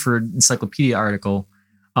Stanford Encyclopedia article,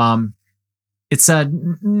 it said,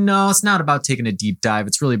 no, it's not about taking a deep dive.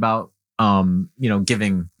 It's really about,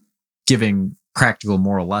 giving giving practical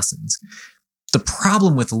moral lessons. The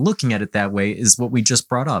problem with looking at it that way is what we just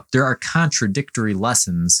brought up. There are contradictory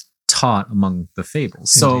lessons taught among the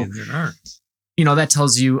fables. Indeed, there are. That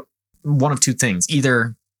tells you one of two things.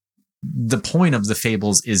 Either the point of the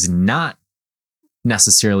fables is not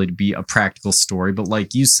necessarily to be a practical story, but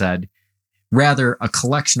like you said, rather a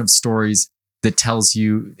collection of stories that tells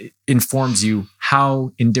you, informs you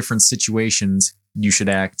how in different situations you should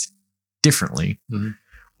act differently. Mm-hmm.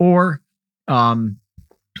 Or,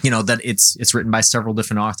 that it's written by several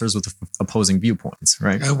different authors with opposing viewpoints,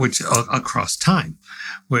 right? Which across time,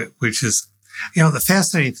 which is, the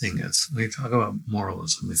fascinating thing is, when you talk about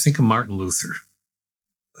moralism, you think of Martin Luther,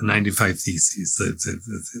 the 95 Theses,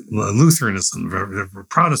 the Lutheranism, the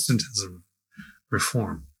Protestantism,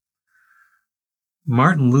 Reform.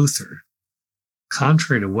 Martin Luther,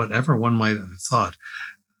 contrary to whatever one might have thought,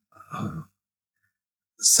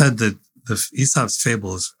 said that the Aesop's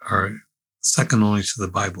fables are second only to the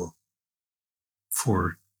Bible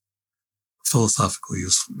for philosophical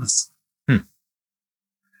usefulness.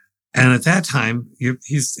 And at that time,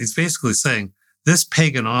 he's basically saying this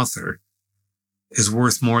pagan author is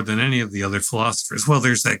worth more than any of the other philosophers. Well,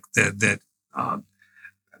 there's that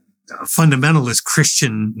fundamentalist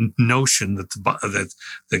Christian notion that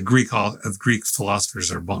the Greek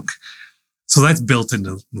philosophers are bunk. So that's built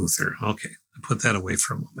into Luther. Okay, I put that away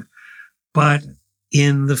for a moment. But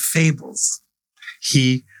in the fables,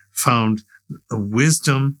 he found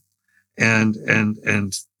wisdom, and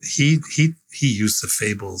he used the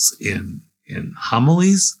fables in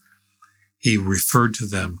homilies. He referred to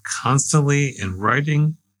them constantly in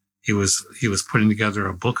writing. He was putting together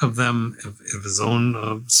a book of them of his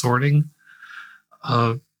own sorting.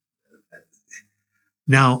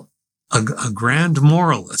 Now, a grand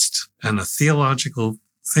moralist and a theological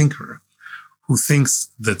thinker who thinks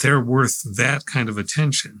that they're worth that kind of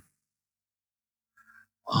attention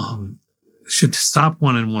should stop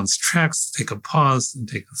one in one's tracks, take a pause, and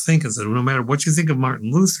take a think, and say, no matter what you think of Martin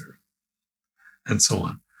Luther, and so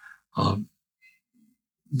on,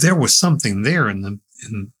 there was something there in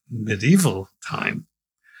medieval time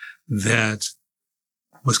that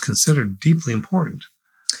was considered deeply important.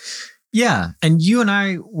 Yeah, and you and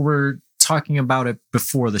I were talking about it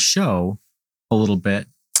before the show a little bit.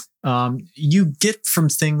 You get from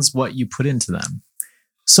things what you put into them.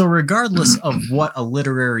 So regardless of what a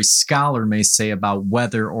literary scholar may say about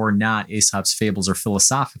whether or not Aesop's fables are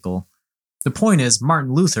philosophical, the point is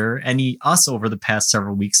Martin Luther and us over the past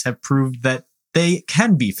several weeks have proved that they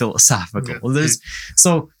can be philosophical. Yeah.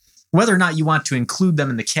 So whether or not you want to include them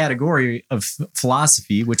in the category of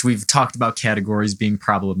philosophy, which we've talked about categories being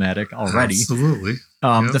problematic already. Absolutely.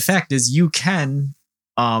 The fact is you can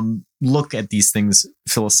look at these things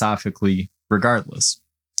philosophically regardless.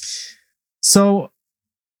 So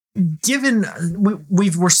given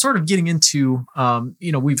we're sort of getting into,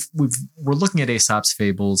 we're looking at Aesop's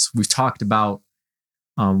fables. We've talked about,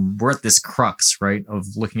 we're at this crux, right, of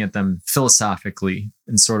looking at them philosophically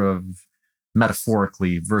and sort of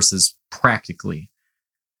metaphorically versus practically.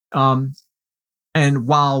 And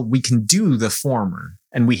while we can do the former,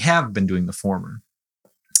 and we have been doing the former,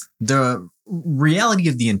 the reality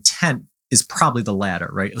of the intent is probably the latter,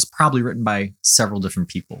 right? It was probably written by several different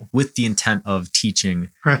people with the intent of teaching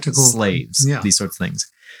practical slaves, these sorts of things.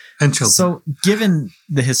 And children. So given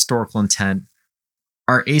the historical intent,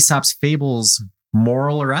 are Aesop's fables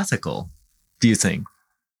moral or ethical, do you think?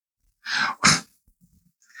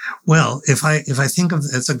 Well, if I think of,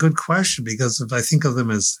 it's a good question, because if I think of them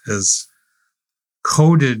as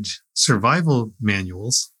coded survival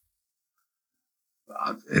manuals,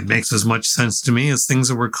 it makes as much sense to me as things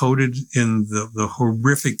that were coded in the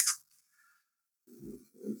horrific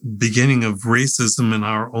beginning of racism in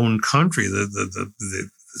our own country, the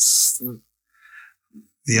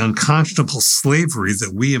unconscionable slavery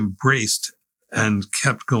that we embraced and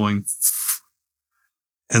kept going,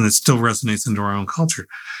 and it still resonates into our own culture.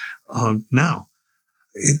 Now,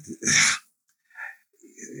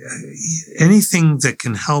 anything that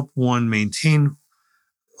can help one maintain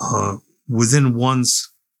within one's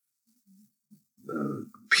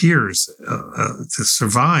peers to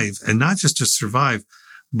survive, and not just to survive,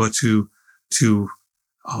 but to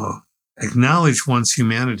acknowledge one's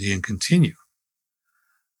humanity and continue,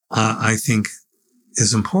 I think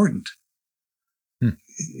is important.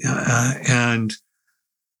 And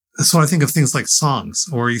so I think of things like songs,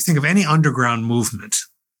 or you think of any underground movement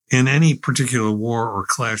in any particular war or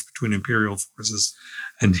clash between imperial forces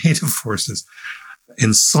and native forces.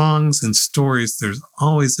 In songs and stories, there's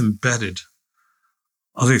always embedded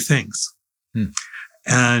other things.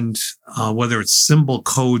 And whether it's symbol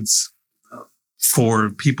codes for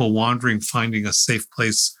people wandering, finding a safe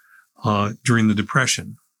place during the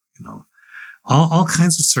Depression, all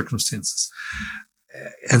kinds of circumstances.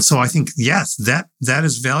 And so I think, yes, that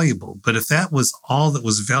is valuable. But if that was all that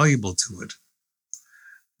was valuable to it,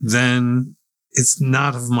 then it's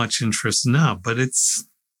not of much interest now, but it's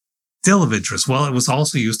still of interest. Well, it was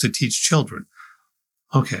also used to teach children.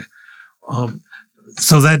 Okay.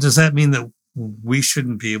 So does that mean that we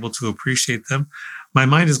shouldn't be able to appreciate them? My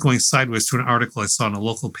mind is going sideways to an article I saw in a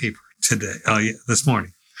local paper this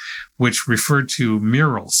morning, which referred to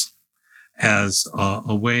murals as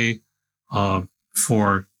a way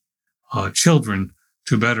for children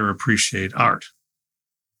to better appreciate art.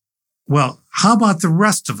 Well, how about the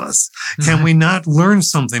rest of us? Can we not learn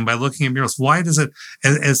something by looking at murals? Why does it,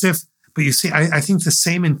 as if, but you see, I think the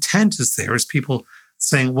same intent is there as people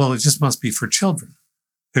saying, well, it just must be for children.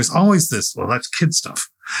 There's always this, well, that's kid stuff.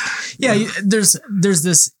 Yeah, there's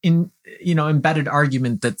this embedded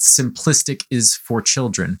argument that simplistic is for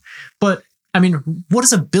children. But I mean, what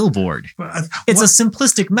is a billboard? It's a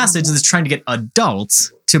simplistic message that's trying to get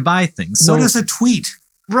adults to buy things. So what is a tweet?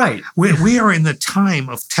 Right. We are in the time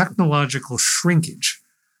of technological shrinkage.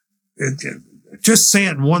 Just say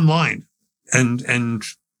it in one line and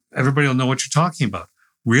everybody will know what you're talking about.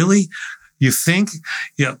 Really? You think?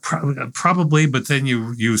 Yeah, probably. But then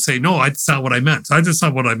you say, no, that's not what I meant. That's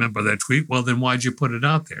not what I meant by that tweet. Well, then why'd you put it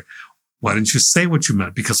out there? Why didn't you say what you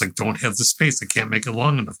meant? Because I don't have the space. I can't make it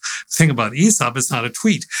long enough. The thing about Aesop, it's not a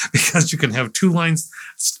tweet because you can have 2 lines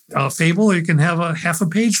fable or you can have a half a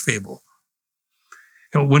page fable.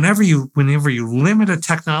 Whenever you limit a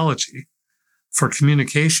technology for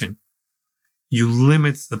communication, you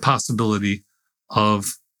limit the possibility of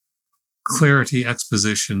clarity,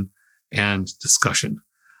 exposition, and discussion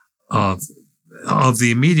of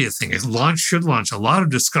the immediate thing. It should launch a lot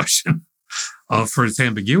of discussion for its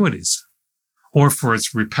ambiguities or for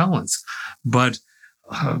its repellence. But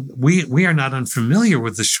we are not unfamiliar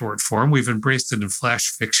with the short form. We've embraced it in flash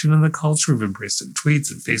fiction in the culture. We've embraced it in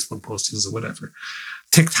tweets and Facebook postings or whatever.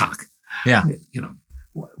 TikTok. Yeah.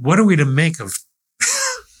 What are we to make of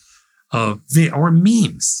or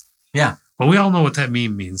memes? Yeah. Well, we all know what that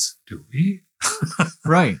meme means, do we?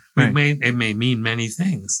 Right. It may mean many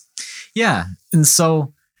things. Yeah. And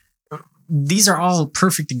so these are all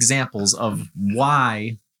perfect examples of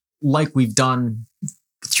why, like we've done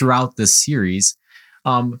throughout this series,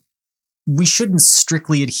 we shouldn't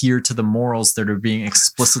strictly adhere to the morals that are being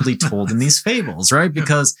explicitly told in these fables, right?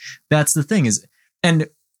 Because that's the thing and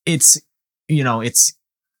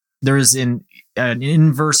there's an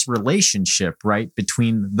inverse relationship, right,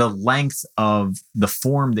 between the length of the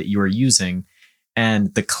form that you are using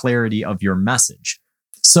and the clarity of your message.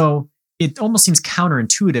 So it almost seems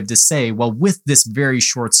counterintuitive to say, well, with this very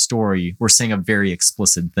short story, we're saying a very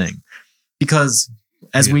explicit thing. Because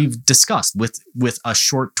as we've discussed with a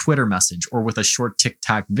short Twitter message or with a short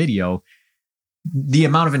TikTok video, the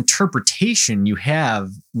amount of interpretation you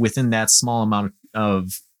have within that small amount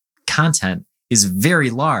of content is very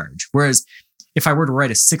large. Whereas if I were to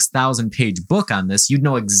write a 6,000 page book on this, you'd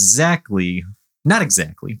know exactly, not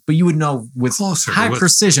exactly, but you would know with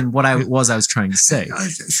precision what I was trying to say.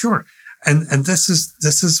 Sure. And this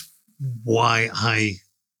is why I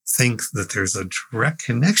think that there's a direct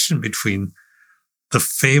connection between the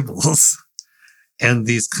fables and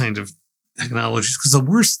these kind of technologies. Because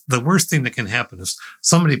the worst thing that can happen is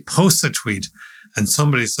somebody posts a tweet and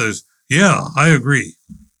somebody says, yeah, I agree.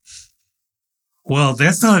 Well,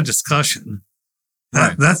 that's not a discussion.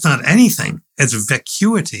 That's not anything. It's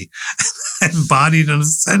vacuity embodied in a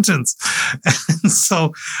sentence. And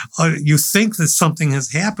so you think that something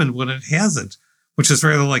has happened when it hasn't, which is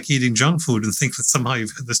rather like eating junk food and think that somehow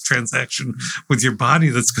you've had this transaction with your body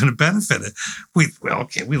that's going to benefit it. We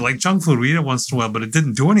like junk food. We eat it once in a while, but it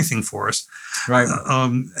didn't do anything for us. Right.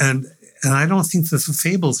 And I don't think that the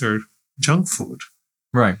fables are junk food.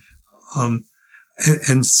 Right.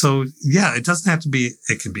 And so, yeah, it doesn't have to be,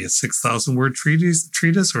 it can be a 6,000 word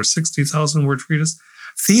treatise or 60,000 word treatise.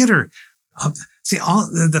 Theater. All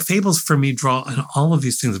the fables for me draw on all of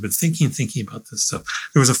these things. I've been thinking about this stuff.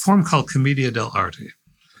 There was a form called Commedia dell'arte.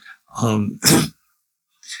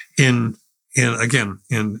 In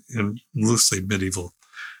loosely medieval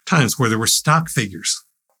times where there were stock figures.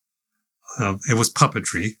 It was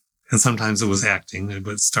puppetry. And sometimes it was acting,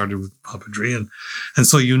 but it started with puppetry. And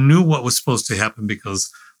so you knew what was supposed to happen because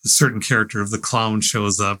a certain character of the clown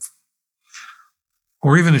shows up.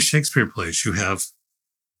 Or even in Shakespeare plays, you have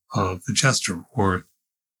the jester or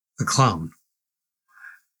the clown.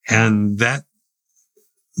 And that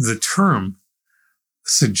the term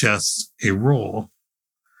suggests a role.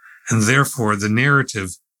 And therefore, the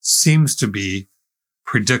narrative seems to be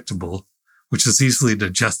predictable, which is easily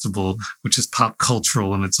digestible, which is pop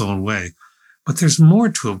cultural in its own way. But there's more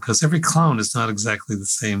to it because every clown is not exactly the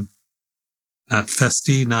same. Not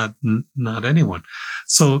Festi, not anyone.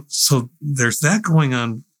 So there's that going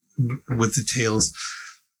on with the tales,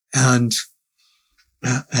 and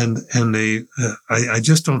I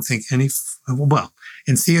just don't think any. Well,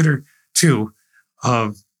 in theater too,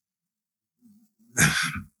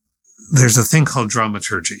 there's a thing called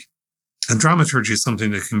dramaturgy, and dramaturgy is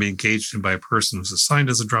something that can be engaged in by a person who's assigned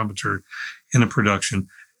as a dramaturg in a production.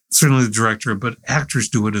 Certainly the director, but actors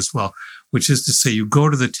do it as well, which is to say you go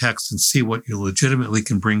to the text and see what you legitimately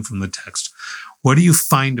can bring from the text. What do you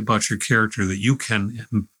find about your character that you can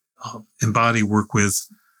embody, work with,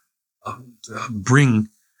 bring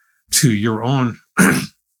to your own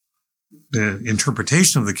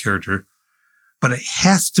interpretation of the character, but it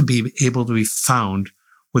has to be able to be found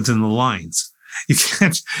within the lines. You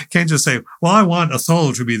can't just say, well, I want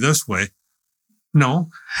Othello to be this way. No.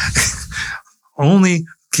 Only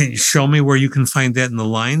can you show me where you can find that in the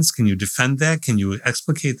lines? Can you defend that? Can you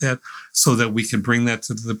explicate that so that we can bring that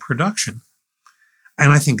to the production?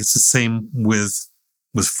 And I think it's the same with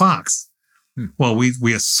Fox. Well,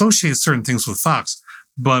 we associate certain things with Fox,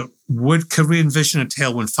 but could we envision a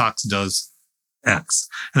tale when Fox does X?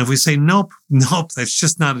 And if we say, nope, that's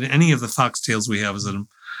just not in any of the Fox tales we have as a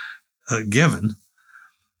given,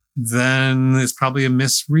 then it's probably a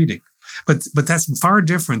misreading. But that's far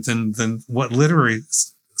different than what literary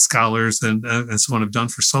scholars and so on have done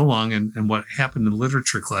for so long, and what happened in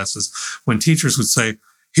literature classes when teachers would say,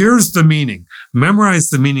 here's the meaning, memorize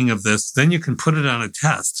the meaning of this, then you can put it on a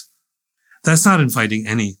test. That's not inviting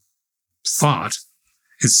any thought.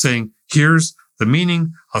 It's saying, here's the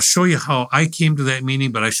meaning. I'll show you how I came to that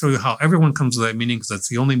meaning, but I show you how everyone comes to that meaning because that's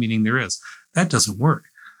the only meaning there is. That doesn't work.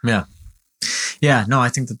 Yeah. Yeah. No, I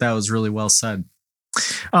think that was really well said.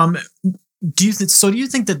 Do you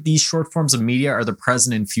think that these short forms of media are the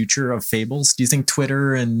present and future of fables? Do you think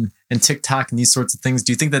Twitter and TikTok and these sorts of things,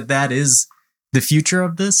 do you think that is the future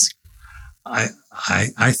of this? I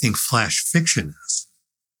think flash fiction is.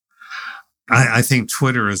 I think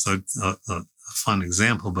Twitter is a fun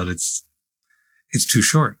example, but it's too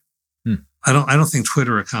short. I don't think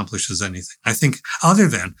Twitter accomplishes anything. I think other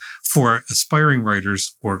than for aspiring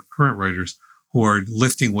writers or current writers who are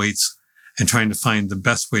lifting weights and trying to find the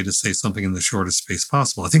best way to say something in the shortest space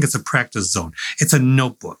possible. I think it's a practice zone. It's a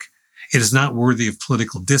notebook. It is not worthy of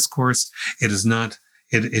political discourse. It is not,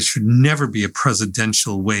 it should never be a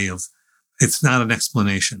presidential way of, it's not an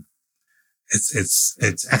explanation.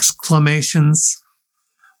 It's exclamations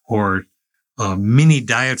or mini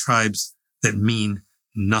diatribes that mean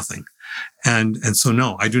nothing. And so,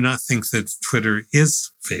 no, I do not think that Twitter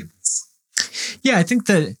is fables. Yeah, I think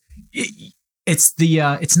that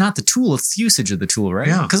it's not the tool, it's the usage of the tool, right?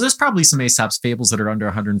 Yeah. Because there's probably some Aesop's fables that are under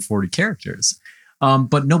 140 characters,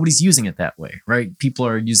 but nobody's using it that way, right? People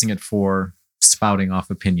are using it for spouting off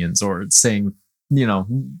opinions or saying,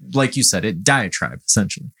 like you said, diatribe,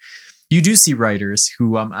 essentially. You do see writers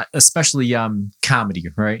who, especially comedy,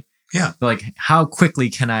 right? Yeah. Like, how quickly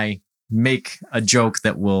can I make a joke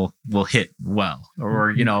that will hit well,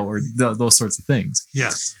 or those sorts of things.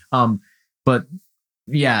 Yes. But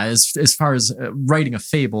yeah, as far as writing a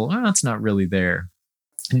fable, that's not really there.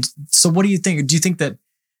 And so, what do you think? Do you think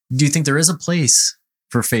there is a place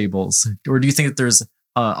for fables, or do you think that there's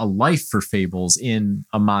a life for fables in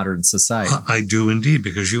a modern society? I do indeed,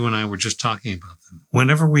 because you and I were just talking about them.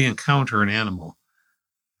 Whenever we encounter an animal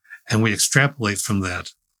and we extrapolate from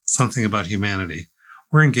that something about humanity,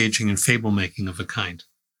 we're engaging in fable making of a kind.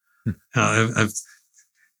 I've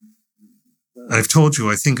told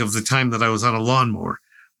you, I think of the time that I was on a lawnmower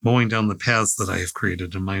mowing down the paths that I have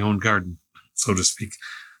created in my own garden, so to speak,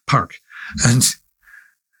 park.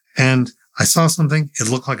 And I saw something, it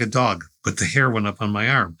looked like a dog, but the hair went up on my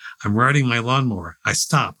arm. I'm riding my lawnmower. I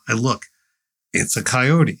stop. I look. It's a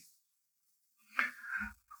coyote.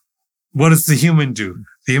 What does the human do?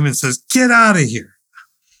 The human says, get out of here.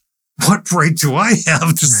 What right do I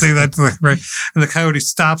have to say that to it, right? And the coyote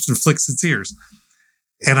stops and flicks its ears.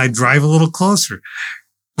 And I drive a little closer,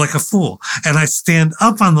 like a fool. And I stand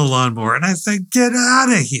up on the lawnmower and I say, get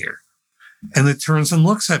out of here. And it turns and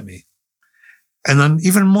looks at me. And then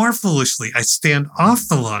even more foolishly, I stand off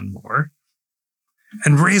the lawnmower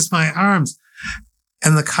and raise my arms.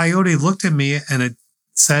 And the coyote looked at me and it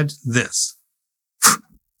said this.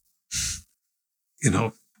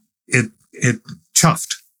 It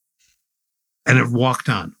chuffed and it walked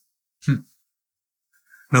on.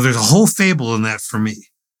 Now there's a whole fable in that for me.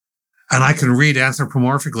 And I can read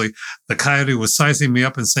anthropomorphically, the coyote was sizing me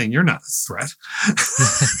up and saying, "You're not a threat."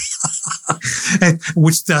 And,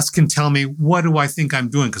 which thus can tell me, what do I think I'm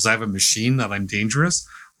doing? Because I have a machine that I'm dangerous.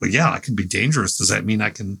 Well, yeah, I can be dangerous. Does that mean I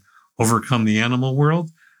can overcome the animal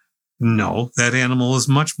world? No, that animal is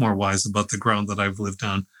much more wise about the ground that I've lived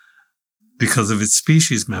on because of its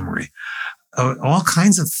species memory. All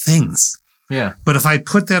kinds of things. Yeah. But if I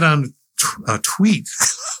put that on a tweet,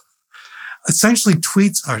 essentially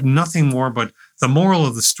tweets are nothing more but the moral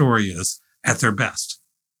of the story is at their best.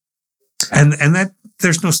 And that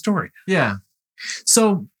there's no story. Yeah.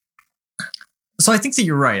 So I think that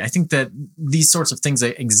you're right. I think that these sorts of things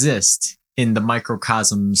that exist in the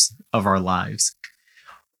microcosms of our lives.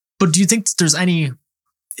 But do you think that there's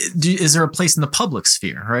is there a place in the public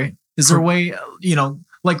sphere, right? Is there a way,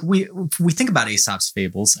 like we think about Aesop's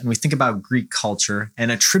fables and we think about Greek culture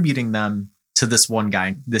and attributing them to this one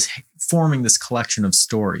guy, forming this collection of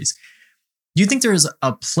stories. Do you think there is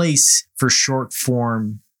a place for short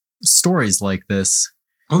form stories like this?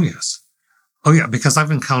 Oh, yes. Oh, yeah, because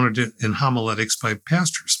I've encountered it in homiletics by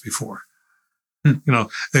pastors before.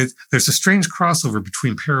 There's a strange crossover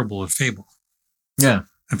between parable and fable. Yeah.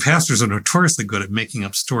 And pastors are notoriously good at making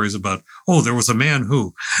up stories about, there was a man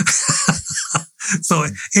who. So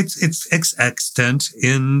it's extant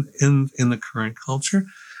in the current culture.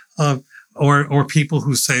 Or people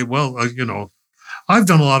who say, I've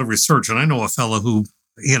done a lot of research and I know a fellow who,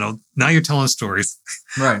 now you're telling stories.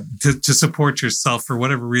 Right. to support yourself for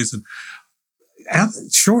whatever reason.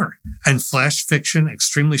 Sure. And flash fiction,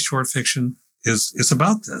 extremely short fiction is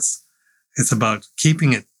about this. It's about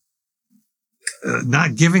keeping it,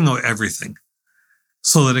 not giving everything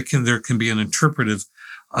so that there can be an interpretive.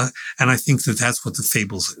 And I think that's what the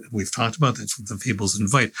fables we've talked about. That's what the fables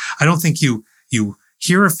invite. I don't think you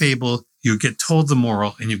hear a fable, you get told the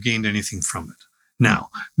moral and you've gained anything from it. Now,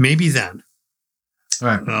 maybe then,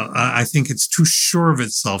 right. I think it's too sure of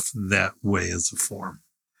itself that way as a form.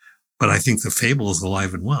 But I think the fable is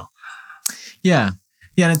alive and well. Yeah.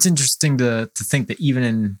 Yeah. And it's interesting to think that even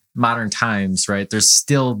in modern times, right, there's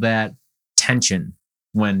still that tension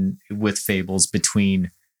with fables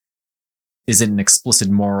between, is it an explicit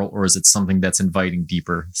moral or is it something that's inviting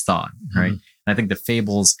deeper thought, right? Mm-hmm. And I think the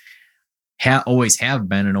fables always have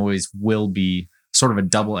been and always will be sort of a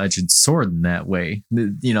double-edged sword in that way.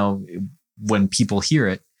 When people hear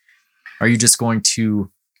it, are you just going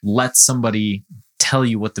to let somebody tell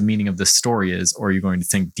you what the meaning of the story is, or are you going to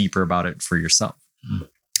think deeper about it for yourself? Mm.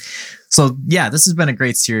 So yeah, this has been a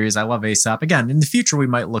great series. I love Aesop. Again, in the future, we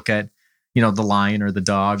might look at, the lion or the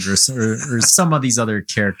dog or some of these other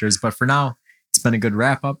characters. But for now, it's been a good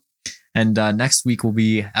wrap up. And next week will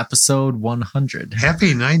be episode 100.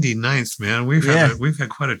 Happy 99th, man. We've had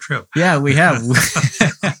quite a trip. Yeah, we have.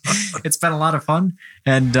 It's been a lot of fun.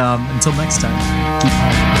 And until next time, keep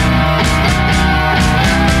on.